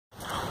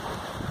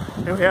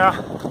Here we are,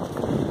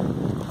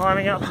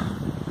 climbing up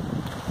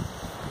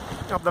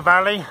the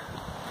valley.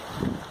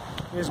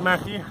 Here's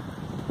Matthew.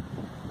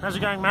 How's it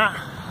going, Matt?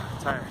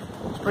 Tiring.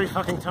 It's pretty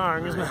fucking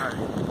tiring, isn't it?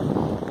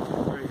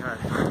 Very hard.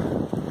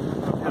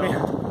 I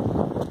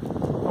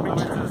went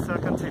to the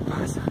Salkantay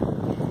pass.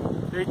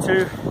 Day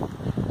 2,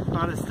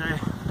 hottest day.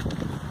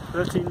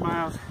 13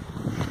 miles.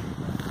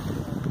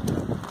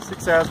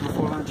 6 hours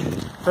before lunch.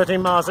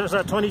 13 miles, is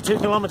that 22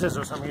 kilometers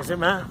or something, is it,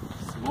 Matt?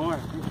 Some more, I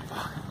think.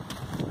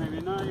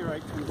 Maybe not, you're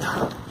right.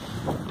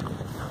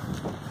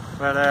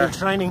 But You're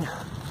training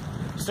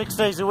 6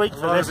 days a week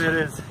for this. It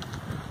is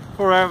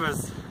 4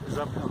 hours is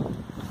uphill.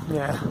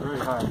 Yeah. Very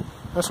hard.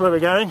 That's where we're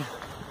going.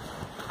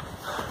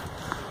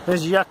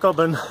 There's Jakob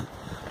and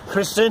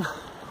Kristin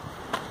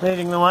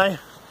leading the way.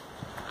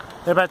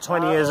 They're about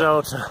 20 years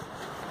old. So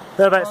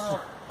they're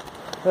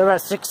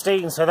about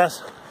 16, so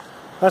that's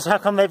how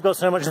come they've got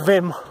so much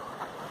vim.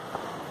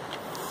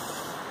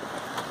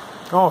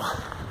 Oh,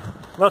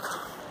 look.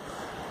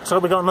 So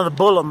we got another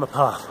bull on the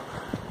path.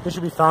 This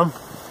should be fun.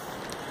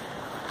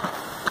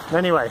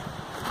 Anyway,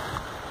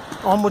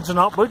 onwards and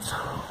upwards.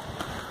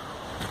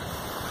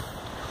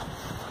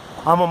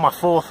 I'm on my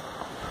 4th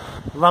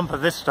lump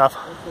of this stuff.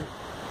 It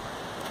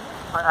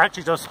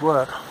actually does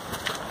work.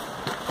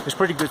 It's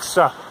pretty good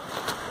stuff.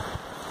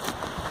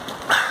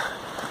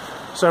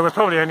 So we're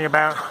probably only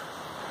about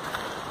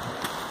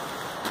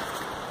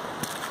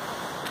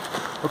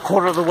a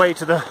quarter of the way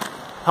to the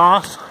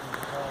pass,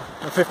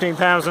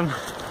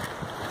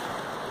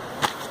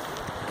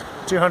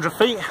 15,200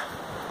 feet.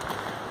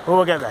 But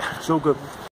we'll get there. It's all good.